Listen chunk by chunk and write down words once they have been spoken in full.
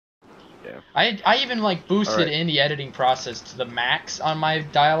Yeah. I even like boosted in the editing process to the max on my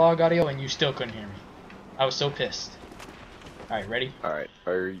dialogue audio, and you still couldn't hear me. I was so pissed. All right, ready? All right.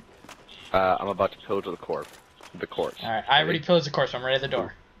 I'm about to pillage the corpse. All right, I already pillaged the corpse. I'm ready at the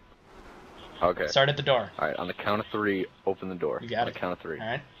door. Okay. Start at the door. All right. On the count of 3, open the door. You got it. On the count of 3. All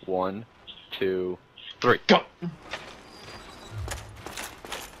right. 1, 2, 3. Go.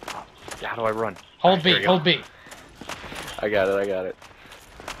 How do I run? Hold B. Hold B. I got it.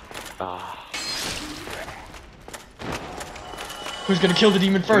 Who's gonna kill the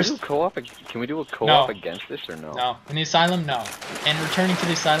demon first? Can we do a co-op against this or no? No. In the asylum, no. And returning to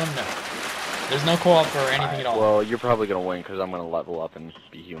the asylum, no. There's no co-op or anything at all. Well, you're probably gonna win because I'm gonna level up and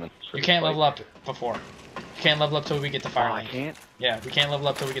be human. You can't level up before. You can't level up till we get the fire link. I can't? Yeah, we can't level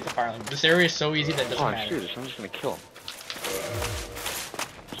up till we get the fire link. This area is so easy that it doesn't matter. Serious. I'm just gonna kill him.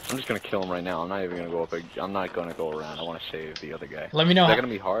 I'm just gonna kill him right now. I'm not even gonna go up. I'm not gonna go around. I want to save the other guy. Let me know. Is that gonna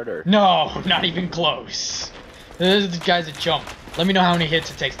be hard or? No, not even close. This is the guy's a jump. Let me know how many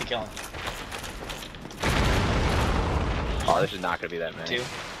hits it takes to kill him. Oh, this is not gonna be that many. 2.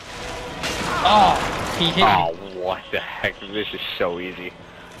 Oh, he hit me. Oh, what the heck? This is so easy.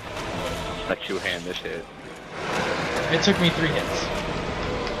 A 2-hand this hit. It took me 3 hits.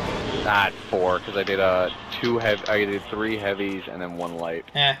 Not 4, because I did I did 3 heavies and then 1 light.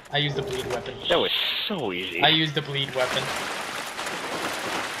 I used the bleed weapon. That was so easy. I used the bleed weapon.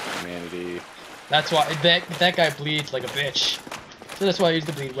 Humanity. That's why that guy bleeds like a bitch. So that's why I used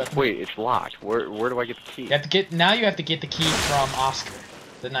the bleed weapon. Wait, it's locked. Where do I get the key? You have to get the key from Oscar,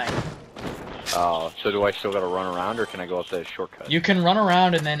 the knight. Oh, so do I still gotta run around or can I go up the shortcut? You can run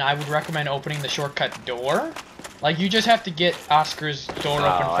around and then I would recommend opening the shortcut door. Like you just have to get Oscar's door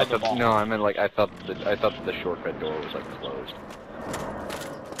open for the ball. No, I meant like I thought the shortcut door was like closed.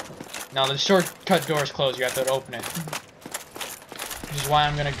 No, the shortcut door is closed. You have to open it. Which is why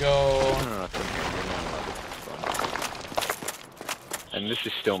I'm gonna go. And this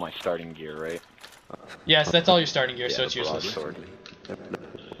is still my starting gear, right? Yes, that's all your starting gear, Yeah, so it's useless. Sword.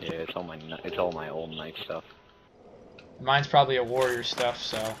 Yeah, it's all my old knight stuff. Mine's probably a warrior stuff,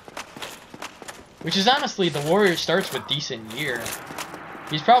 so. Which is honestly, the warrior starts with decent gear.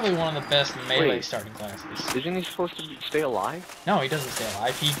 He's probably one of the best melee starting classes. Isn't he supposed to stay alive? No, he doesn't stay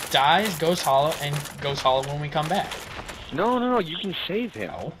alive. He dies, goes hollow, and goes hollow when we come back. No, you can save him.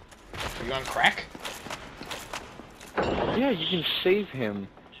 No. Are you on crack? Yeah, you can save him,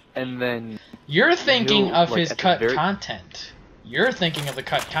 and then... You're thinking of his cut content. You're thinking of the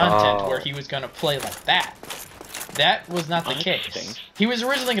cut content where he was going to play like that. That was not the case. He was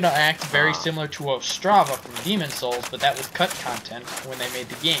originally going to act very similar to Ostrava from Demon Souls, but that was cut content when they made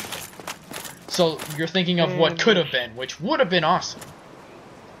the game. So you're thinking of what could have been, which would have been awesome.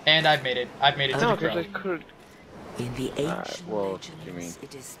 And I've made it to the ground. In the ancient legends,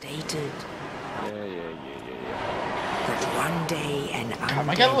 it is stated that one day an God,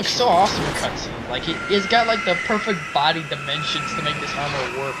 my guy looks so awesome in cutscene. Like it's got like the perfect body dimensions to make this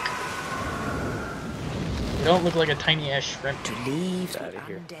armor work. You don't look like a tiny ass shrimp. To leave the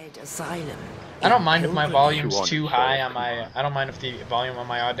Undead Asylum. I don't mind if my volume's too high on my. I don't mind if the volume on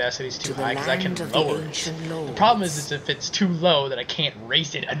my Audacity is too high because I can lower it. The problem is if it's too low that I can't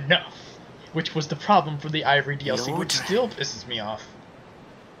raise it enough, which was the problem for the Ivory DLC, which still pisses me off.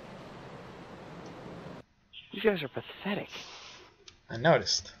 These guys are pathetic. I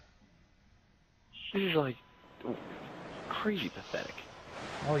noticed. This is like crazy pathetic.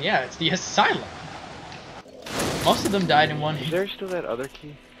 Oh yeah, it's the Asylum. Most of them died in one hit. Is there still that other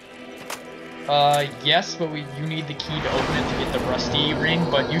key? Yes, but you need the key to open it to get the Rusty Ring,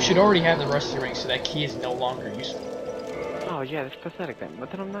 but you should already have the Rusty Ring, so that key is no longer useful. Oh yeah, that's pathetic then.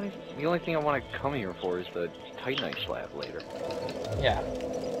 But then I'm not even... The only thing I want to come here for is the Titanite slab later. Yeah.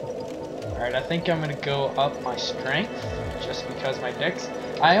 Alright, I think I'm gonna go up my strength, just because my dex...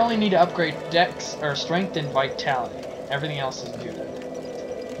 I only need to upgrade dex, or strength and vitality. Everything else is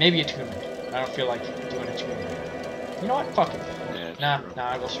good. Maybe attunement. I don't feel like doing attunement. You know what? Fuck it. Yeah, nah,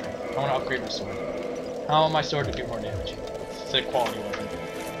 I'll go strength. I want to upgrade my sword. I want my sword to do more damage. It's a quality weapon.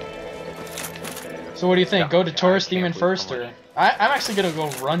 So what do you think? Go to Taurus Demon first, or... I'm actually gonna go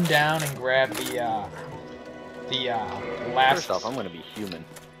run down and grab the last... First off, I'm gonna be human.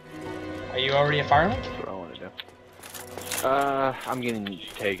 Are you already a Firelink? That's what I want to do. I'm getting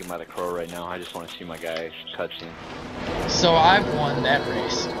taken by the crow right now. I just want to see my guy's cutscene. So I've won that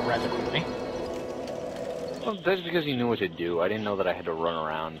race rather quickly. Well, that's because he knew what to do. I didn't know that I had to run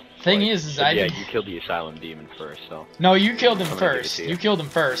around. Thing is I... Yeah, you killed the Asylum demon first, so... No, you killed him first. You killed him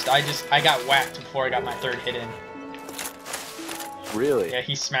first. I got whacked before I got my third hit in. Really? Yeah,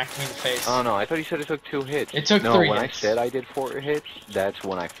 he smacked me in the face. Oh no, I thought you said it took 2 hits. It took 3 hits. No, when I said I did 4 hits, that's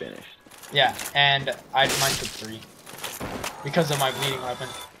when I finished. Yeah, and mine took 3. Because of my bleeding weapon.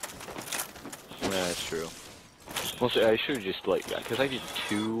 Yeah, that's true. Well, so I should have just, like, because I did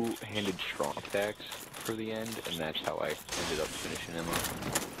 2-handed strong attacks for the end, and that's how I ended up finishing him up.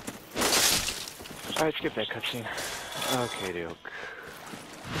 Alright, skip that cutscene. Okay, dude.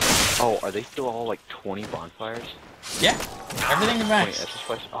 Oh, are they still all, like, 20 bonfires? Yeah, everything is maxed.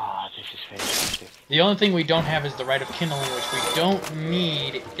 Oh, this is fantastic. The only thing we don't have is the Rite of Kindling, which we don't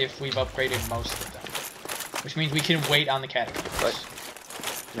need if we've upgraded most of them. Which means we can wait on the catacombs. Right.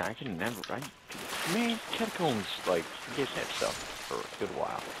 Yeah, I can never, right? Man, catacombs, like, get that stuff for a good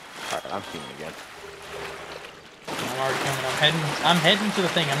while. Alright, I'm seeing it again. I'm already coming. I'm heading to the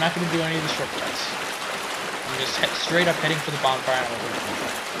thing. I'm not going to do any of the shortcuts. I'm just straight up heading for the bonfire.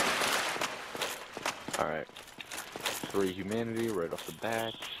 Alright. 3 humanity right off the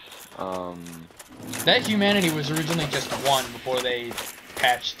bat. That humanity was originally just 1 before they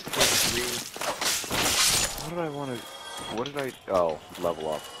patched in 3. What did I, oh,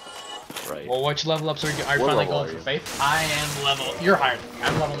 level up. Right. Well, which level ups are you finally going for, Faith? I am level, you're higher than me.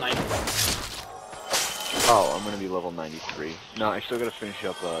 I'm level 91. Oh, I'm gonna be level 93. No, I still gotta finish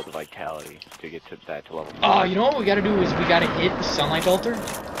up the vitality to get to level 3. Oh, you know what we gotta do is we gotta hit the sunlight altar.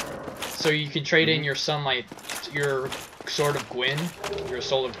 So you can trade in your sunlight, your sword of Gwyn, your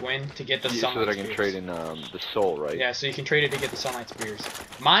soul of Gwyn, to get the sunlight so that I can trade in the soul, right? Yeah, so you can trade it to get the sunlight spears.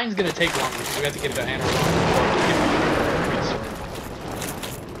 Mine's gonna take longer because we have to get the animal.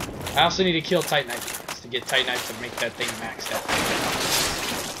 I also need to kill Titanite to get Titanite to make that thing maxed out.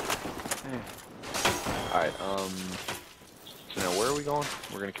 Alright, so now where are we going?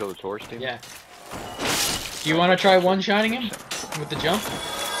 We're gonna kill the Taurus team? Yeah. Do you want to try one-shotting him with the jump?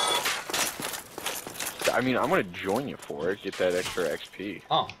 I mean, I'm gonna join you for it, get that extra XP.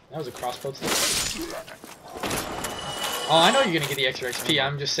 Oh, that was a crossbow thing. Oh, I know you're gonna get the extra XP,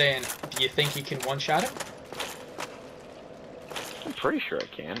 I'm just saying, do you think you can one-shot him? I'm pretty sure I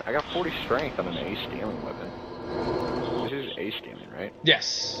can. I got 40 strength on an A scaling weapon. This is A scaling, right?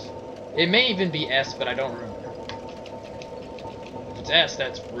 Yes. It may even be S, but I don't remember. If it's S,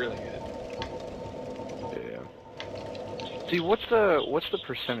 that's really good. Yeah. See, what's the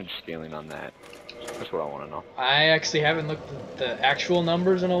percentage scaling on that? That's what I want to know. I actually haven't looked at the actual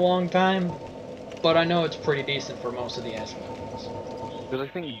numbers in a long time, but I know it's pretty decent for most of the S weapons. Because I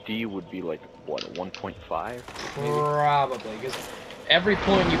think D would be like, what, 1.5? Probably, because every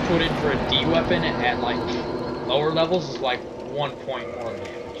point you put in for a D weapon at like lower levels is like 1 point more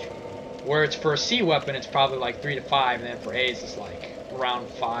damage. Where it's for a C weapon, it's probably like 3 to 5, and then for A's it's like around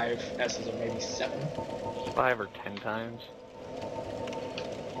 5, S's are maybe 7. 5 or 10 times?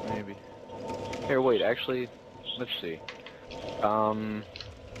 Maybe. Here, wait, actually, let's see.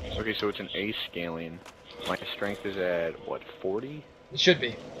 Okay, so it's an A scaling. My strength is at, what, 40? It should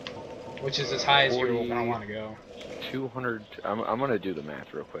be. Which is as high as 40, you're gonna want to go. 200, I'm gonna do the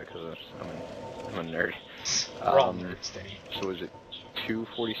math real quick, because I'm a nerd. We're all nerds, Denny. So is it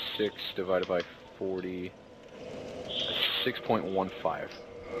 246 divided by 40? 6.15.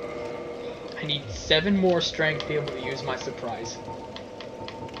 I need 7 more strength to be able to use my surprise.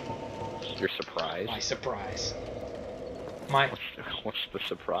 Your surprise? My surprise. What's the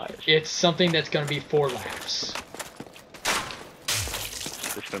surprise? It's something that's gonna be for laughs.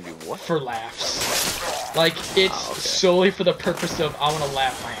 It's gonna be what? For laughs. Like, it's solely for the purpose of I wanna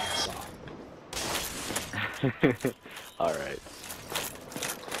laugh my ass off. Alright.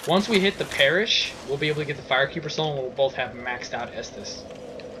 Once we hit the parish, we'll be able to get the Firekeeper Soul and we'll both have maxed out Estus.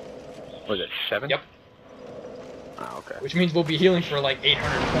 Was it 7? Yep. Oh, okay. Which means we'll be healing for like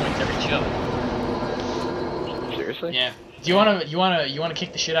 800 points every jump. Seriously? Yeah. Do you wanna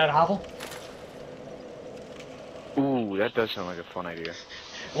kick the shit out of Hovel? Ooh, that does sound like a fun idea.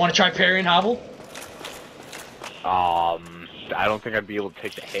 Wanna try parrying Hovel? I don't think I'd be able to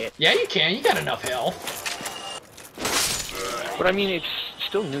take the hit. Yeah, you can. You got enough health. But I mean, it's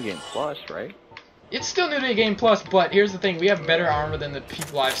still New Game Plus, right? It's still New to Game Plus, but here's the thing. We have better armor than the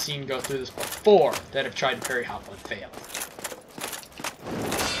people I've seen go through this before that have tried to parry Hovel and failed.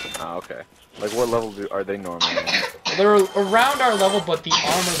 Oh, okay. Like, what level are they normally at? Well, they're around our level, but the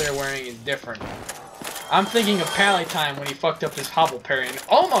armor they're wearing is different. I'm thinking of Palatine when he fucked up his Hovel parry and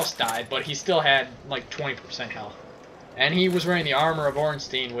almost died, but he still had like 20% health. And he was wearing the armor of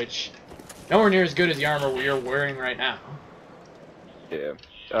Ornstein, which nowhere near as good as the armor you're wearing right now. Yeah.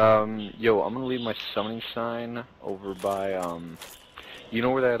 Yo, I'm gonna leave my summoning sign over by, you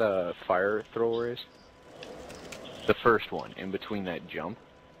know where that, fire thrower is? The first one, in between that jump.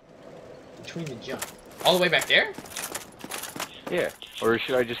 Between the jump. All the way back there? Yeah, or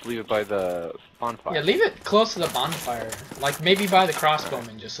should I just leave it by the bonfire? Yeah, leave it close to the bonfire. Like, maybe by the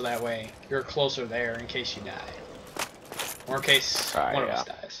crossbowman, just so that way you're closer there in case you die. Or in case one of us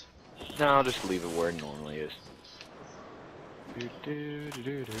dies. No, I'll just leave it where it normally is.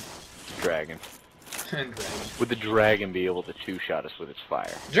 Dragon. Dragon. Would the dragon be able to two-shot us with its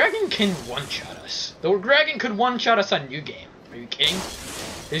fire? Dragon can one-shot us. The dragon could one-shot us on New Game. Are you kidding?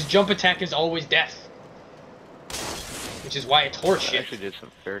 His jump attack is always death. Which is why it's horseshit. Actually did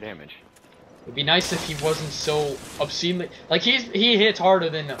some fair damage. It'd be nice if he wasn't so obscenely... Like, he hits harder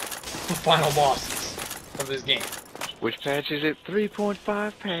than the final bosses of this game. Which patch is it?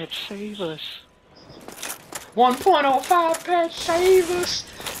 3.5 patch, save us. 1.05 patch, save us.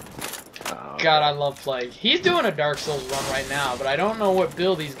 Oh, God, I love playing. He's doing a Dark Souls run right now, but I don't know what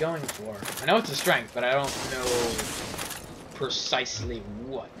build he's going for. I know it's a strength, but I don't know precisely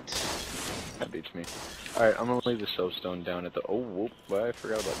what. That beats me. Alright, I'm gonna leave the soapstone down at the... Oh, whoop, well, I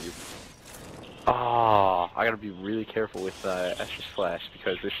forgot about you. Ah, I gotta be really careful with Estus Flash,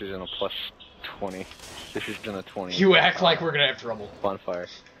 because this isn't a plus 20. This isn't a 20. You act like we're gonna have trouble. Bonfire.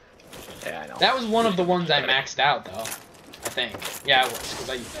 Yeah, I know. That was one of the ones I maxed out, though. I think. Yeah, it was, because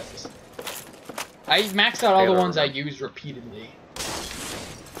I used Estus. I maxed out all the ones I used repeatedly.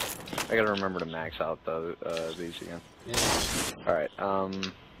 I gotta remember to max out these again. Yeah. Alright, oh,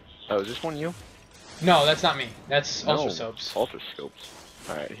 is this one you? No, that's not me. That's Ultra Soaps. Ultra Scopes.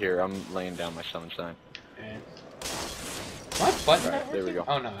 Alright, here, I'm laying down my summon sign. Okay. My button Right, there we go.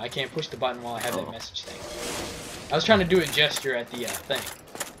 Oh no, I can't push the button while I have that message thing. I was trying to do a gesture at the thing.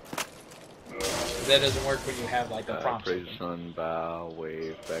 That doesn't work when you have like the prompt. Praise the sun, bow,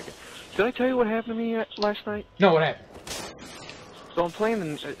 wave, back. Did I tell you what happened to me last night? No, what happened? So I'm playing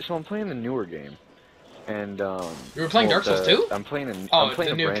the newer game, and You were playing Dark Souls 2? I'm playing a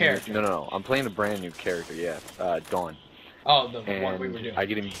new brand character. No, I'm playing a brand new character. Yeah, Dawn. Oh, the and one we were doing. I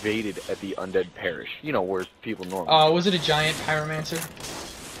get invaded at the Undead Parish. You know where people normally. Oh, was it a giant pyromancer?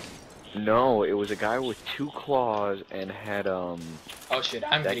 No, it was a guy with 2 claws and had Oh shit,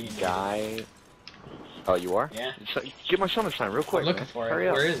 I'm getting that guy. Oh, you are? Yeah. So, get my summon sign real quick. I'm looking man. for it. Hurry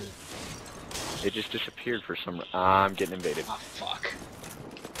up. Where is it? It just disappeared for some. I'm getting invaded. Oh fuck.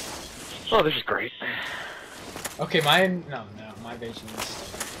 Oh, this is great. Okay, my evasion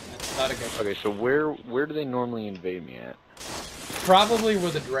is that's not a good. Okay, so where do they normally invade me at? Probably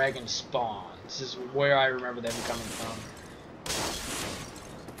where the dragon spawns is where I remember them coming from.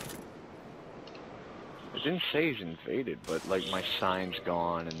 It didn't say he's invaded, but like my sign's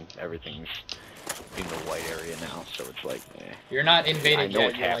gone and everything's in the white area now, so it's like, eh. You're not invaded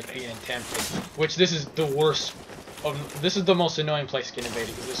yet, you're like being tempted. Which this is the worst. This is the most annoying place to get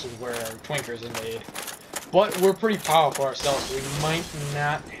invaded, because this is where our Twinkers invade. But we're pretty powerful ourselves, so we might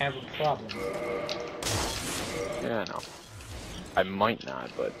not have a problem. Yeah, I know. I might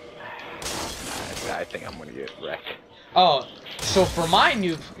not, but I think I'm gonna get wrecked. Oh, so for my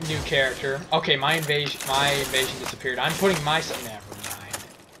new character, okay, my invasion disappeared. I'm putting my never mind.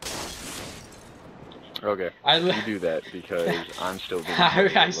 Okay, you do that because I'm still being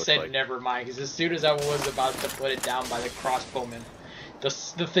I said like. Never mind, because as soon as I was about to put it down by the crossbowman,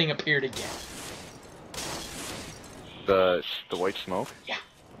 the thing appeared again. The white smoke? Yeah.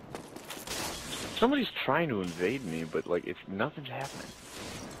 Somebody's trying to invade me, but like nothing's happening.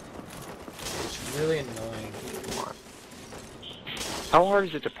 It's really annoying. Come on. How hard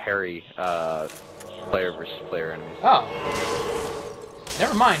is it to parry player versus player enemies? Oh.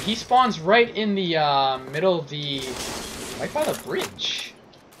 Never mind, he spawns right in the middle of the... right by the bridge.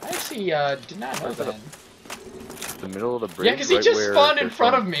 I actually did not know that. The middle of the bridge? Yeah, because he just spawned in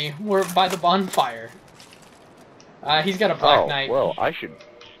front of me, by the bonfire. He's got a black knight. Well, I should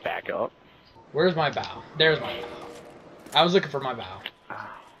back up. Where's my bow? There's my bow. I was looking for my bow.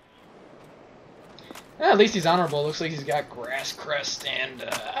 At least he's honorable. Looks like he's got grass crest and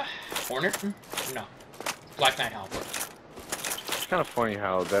hornet. No, black knight helmet. It's kind of funny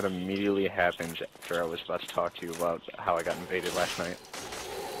how that immediately happens after I was about to talk to you about how I got invaded last night.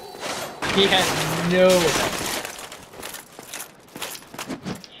 He had no.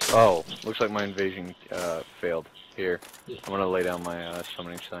 Oh, looks like my invasion failed. Here, I'm gonna lay down my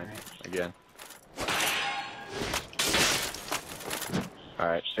summoning sign again.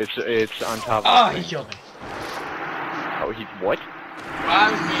 Alright, it's on top of Oh, he killed me. Oh, he what?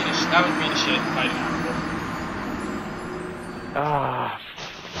 I was being a shit fighting honorable. Ah.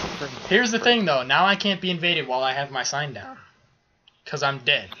 Here's the thing though, now I can't be invaded while I have my sign down. Cause I'm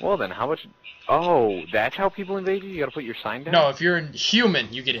dead. Well then, how much... Oh, that's how people invade you? You gotta put your sign down? No, if you're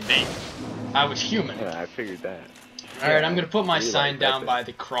human, you get invaded. I was human. Yeah, I figured that. Alright, I'm gonna put my sign down by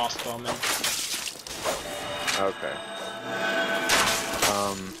the crossbowman. Okay.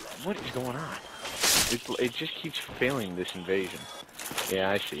 what is going on? It just keeps failing this invasion. Yeah,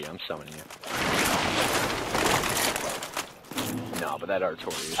 I see. I'm summoning it. No, but that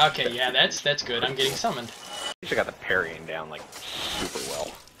Artorias. Okay, yeah, that's good. I'm getting summoned. At least I got the parrying down like super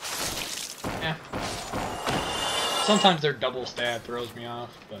well. Yeah. Sometimes their double stab throws me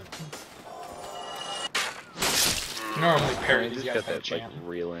off, but normally parry these guys have a chance. Like,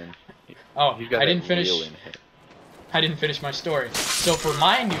 reel in. Oh, He's got I didn't finish. Hit. I didn't finish my story. So for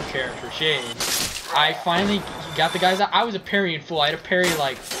my new character, Shade, I finally got the guys out. I was a parrying fool. I had to parry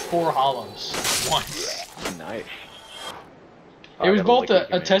like 4 hollows once. Nice. It was both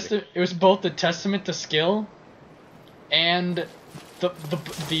a testament. It was both the testament to skill, and the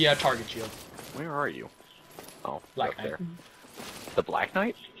target shield. Where are you? Oh, Black Knight. there. The Black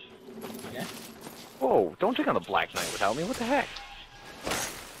Knight? Yeah. Whoa! Don't take on the Black Knight without me. What the heck?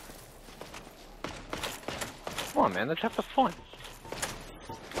 Come on, man. Let's have the fun.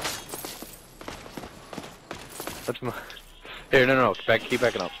 Let's move. Here, no. Keep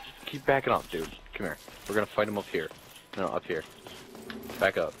backing up. Keep backing up, dude. Come here. We're gonna fight him up here. No, up here.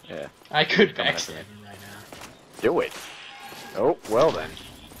 Back up. Yeah. I could backstab him right now. Do it. Oh, well then.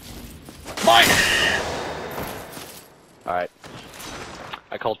 Mine! Alright.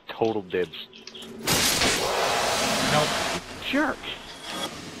 I call total dibs. Nope. Jerk.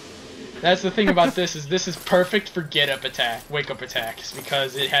 That's the thing about this is perfect for wake up attacks,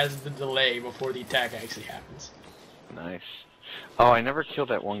 because it has the delay before the attack actually happens. Nice. Oh, I never killed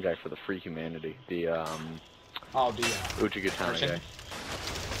that one guy for the free humanity. The Uchigatana guy.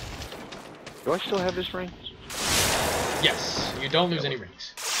 Do I still have this ring? Yes, you don't lose any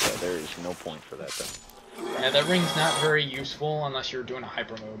rings. Yeah, there is no point for that then. Yeah, that ring's not very useful unless you're doing a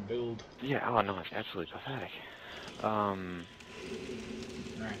hyper mode build. Yeah, oh no, it's absolutely pathetic. Alright,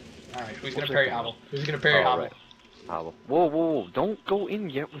 who's gonna parry Hobble? Who's gonna parry Hobble? Right. Hobble. Whoa, don't go in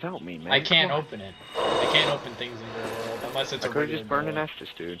yet without me, man. I can't open it. I can't open things in your world unless it's a regular I could've just burned an Estus,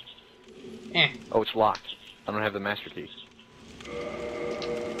 dude. Eh. Oh, it's locked. I don't have the master key.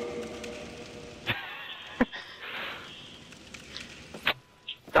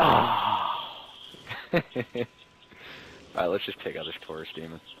 Alright, let's just take out this Taurus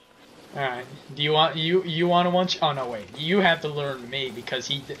demon. Alright. Do you want want to one oh no wait. You have to learn me because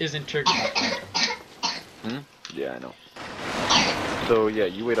he isn't triggered. Yeah, I know. So yeah,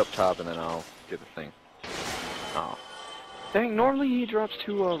 you wait up top and then I'll get the thing. Oh. Dang, normally he drops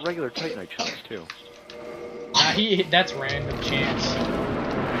 2 regular Titanite chunks too. Nah, that's random chance.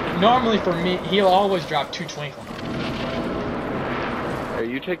 Normally for me, he'll always drop 2 twinkling. Hey,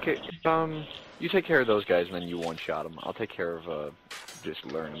 you take care of those guys and then you one-shot them. I'll take care of just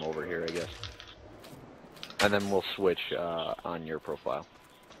luring them over here, I guess. And then we'll switch on your profile.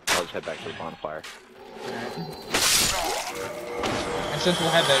 I'll just head back to the bonfire. And since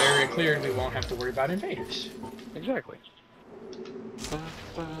we'll have that area cleared, we won't have to worry about invaders. Exactly.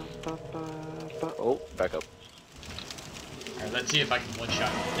 Oh, back up. Alright, let's see if I can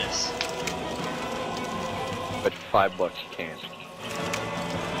one-shot this. But $5 you can't.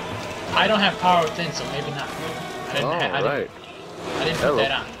 I don't have power within, so maybe not. I didn't put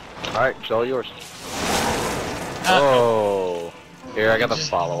that on. Alright, it's all yours. Oh. Here, I got the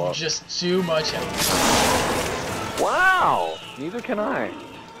follow-up. Just too much health. Wow! Neither can I.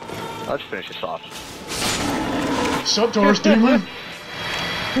 Let's finish this off. Sup, Taurus Demon?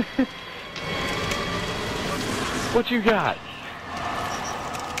 What you got?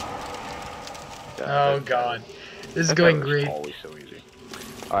 Oh god. This is going great. Always so easy.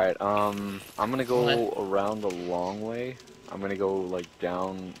 Alright, I'm gonna go around the long way. I'm gonna go like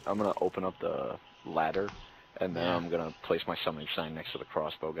down. I'm gonna open up the ladder, and then I'm gonna place my summoning sign next to the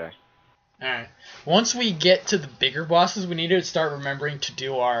crossbow guy. Alright. Once we get to the bigger bosses, we need to start remembering to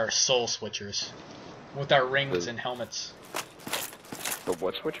do our soul switchers. With our rings and helmets. The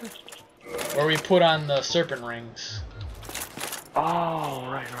what switcher? Where we put on the serpent rings. Oh,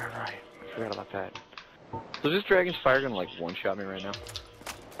 right. I forgot about that. So this dragon's fire gonna like one-shot me right now?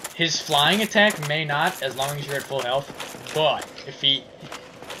 His flying attack may not, as long as you're at full health. But if he,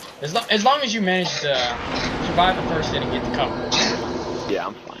 as long as you manage to survive the first hit and get the cover. Yeah,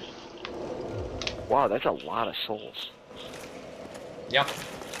 I'm fine. Wow, that's a lot of souls. Yep.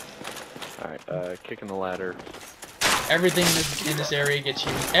 Alright, kicking the ladder. Everything in this area gets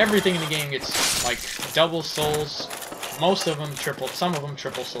you. Everything in the game gets like double souls. Most of them triple. Some of them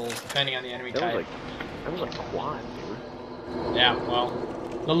triple souls, depending on the enemy type. That was like quad, dude. Yeah, well,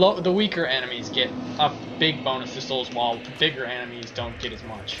 the weaker enemies get a big bonus to souls, while the bigger enemies don't get as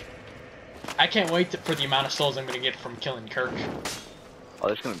much. I can't wait for the amount of souls I'm gonna get from killing Kirk. Oh,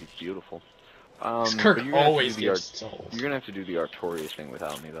 that's gonna be beautiful. Kirk always gives souls. You're gonna have to do the Artorias thing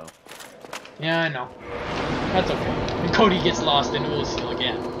without me, though. Yeah, I know. That's okay. And Kody gets lost into a seal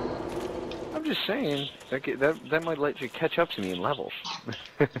again. I'm just saying, that might let you catch up to me in levels.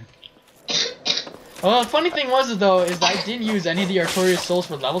 Well, the funny thing was, though, is that I didn't use any of the Artorias souls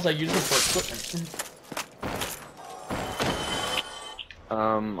for levels, I used them for equipment.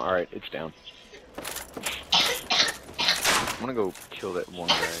 Alright, it's down. I'm gonna go kill that one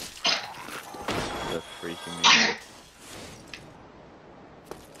guy. The freaking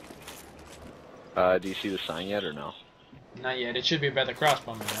me. Do you see the sign yet, or no? Not yet. It should be by the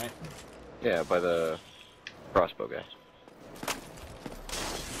crossbowman, right? Yeah, by the crossbow guy.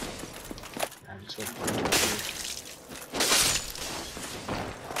 I'm just waiting for it to appear.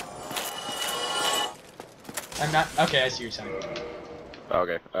 I'm not... Okay, I see your sign.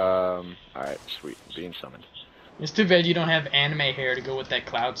 Okay, alright, sweet. Being summoned. It's too bad you don't have anime hair to go with that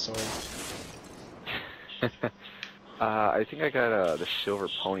cloud sword. I think I got the silver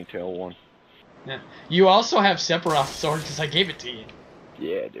ponytail one. Yeah. You also have Sephiroth's sword because I gave it to you.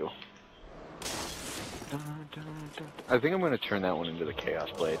 Yeah, I do. I think I'm going to turn that one into the Chaos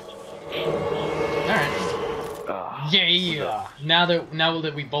Blade. Alright. Yeah! Now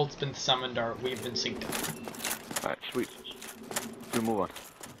that we've both been summoned, we've been synced up. Alright, sweet. Good move on.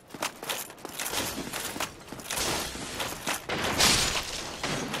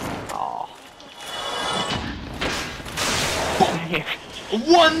 Oh.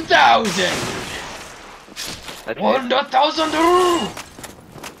 1,000! 1,000!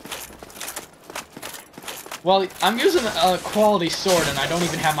 Well, I'm using a quality sword, and I don't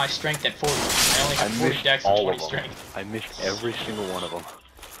even have my strength at 40. I only have 40 dex and 20 strength. I missed every single one of them.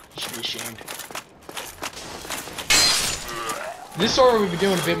 You should be ashamed. This sword will be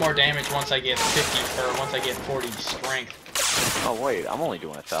doing a bit more damage once I get 50, or once I get 40 strength. Oh wait, I'm only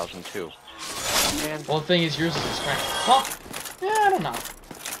doing 1,000 too. Man. Well, the thing is, yours is a strength. Well, yeah, I don't know.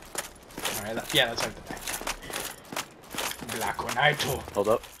 Alright, yeah, that's right the back. Black Onaito.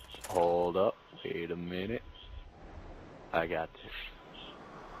 Hold up. Wait a minute. I got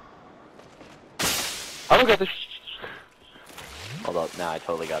this. I don't got this. Hold up. Nah, I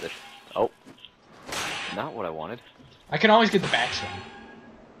totally got this. Oh. Not what I wanted. I can always get the backswing.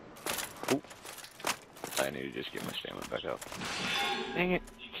 Ooh. I need to just get my stamina back up. Dang it.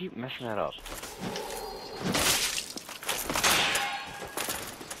 Keep messing that up.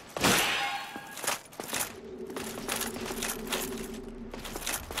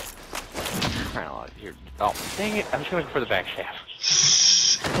 Here. Oh, dang it. I was going for the backstab.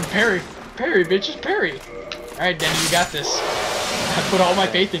 Parry, bitches, parry. Alright, Danny, you got this. I put all my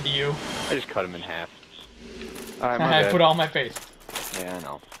faith into you. I just cut him in half. Alright, my bad. I put all my faith. Yeah, I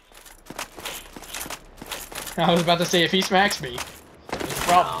know. I was about to say, if he smacks me, it's a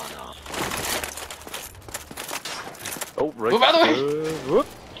problem. No. Oh, right. Move out of the way!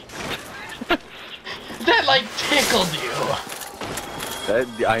 That, like, tickled you.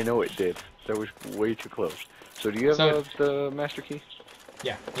 I know it did. That was way too close. So do you have the master key?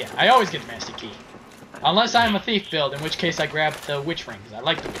 Yeah. I always get the master key. Unless I'm a thief build, in which case I grab the witch rings. I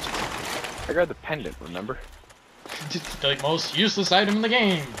like the witch rings. I grabbed the pendant, remember? It's the most useless item in the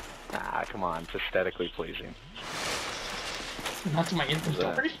game. Ah, come on. It's aesthetically pleasing. Not to my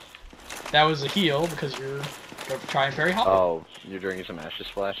inventory. That was a heal, because you're going to try and parry hop. Oh, you're doing some Ashes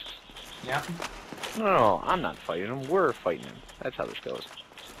Flash? Yeah. No, I'm not fighting him. We're fighting him. That's how this goes.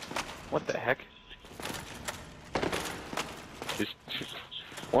 What the heck? Just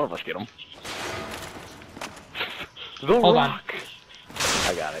one of us get him. Hold on.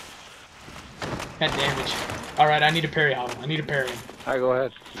 I got it. Got damage. Alright, I need to parry him. I need to parry him. Alright, go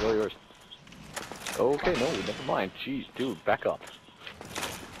ahead. It's all yours. Okay, no, never mind. Jeez, dude, back up.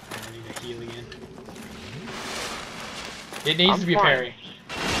 I need to heal again. It needs to be a parry.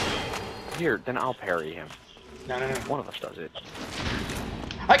 Here, then I'll parry him. No. One of us does it.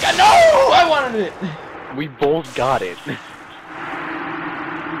 I wanted it! We both got it. I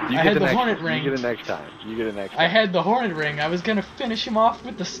had the hornet ring. You get it next time. I had the hornet ring. I was gonna finish him off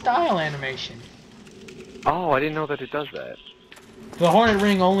with the style animation. Oh, I didn't know that it does that. The hornet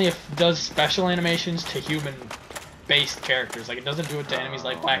ring only does special animations to human-based characters. Like, it doesn't do it to enemies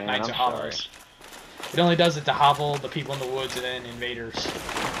like Black Knights or Hovels. It only does it to Hovel, the people in the woods, and then invaders.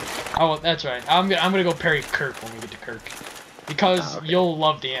 Oh, that's right. I'm gonna go parry Kirk when we get to Kirk. Because you'll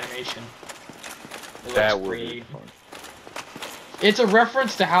love the animation. That would be fun. It's a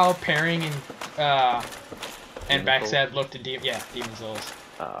reference to how parrying and backstab looked in Demon's Souls.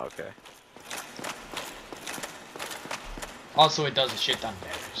 Oh, okay. Also, it does a shit ton of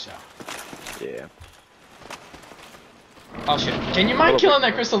damage, so. Yeah. Oh shit. Can you mind killing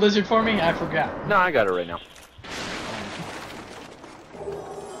that crystal lizard for me? I forgot. No, I got it right now.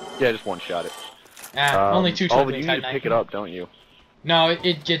 Yeah, just one-shot it. Only two Oh, but you need to pick it up, don't you? No,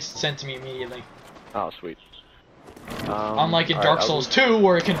 it gets sent to me immediately. Oh, sweet. Unlike in Dark Souls 2,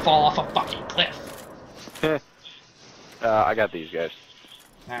 where it can fall off a fucking cliff. I got these guys.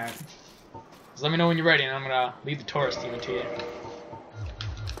 Alright. Just let me know when you're ready, and I'm gonna leave the Taurus demon to you.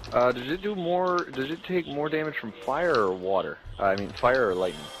 Does it do more? Does it take more damage from fire or water? I mean, fire or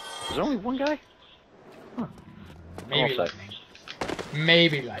lightning? Is there only one guy? Huh. Maybe lightning.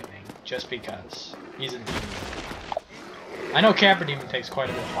 Maybe lightning, just because he's a demon. I know Capra Demon takes quite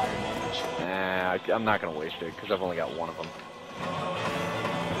a bit of fire damage. Nah, I'm not gonna waste it because I've only got one of them.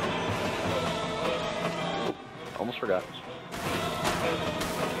 Almost forgot.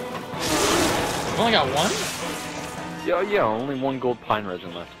 You've only got one? Yeah, only one gold pine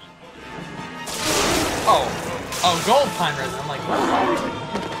resin left. Oh, gold pine resin. I'm like, what?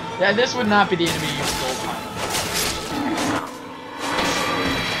 Yeah, this would not be the enemy using gold pine resin.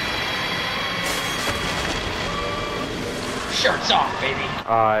 Shirts off, baby.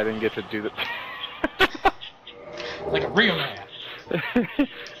 I didn't get to do that. Like a real man.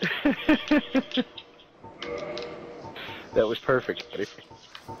 That was perfect, buddy.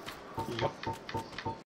 Yep.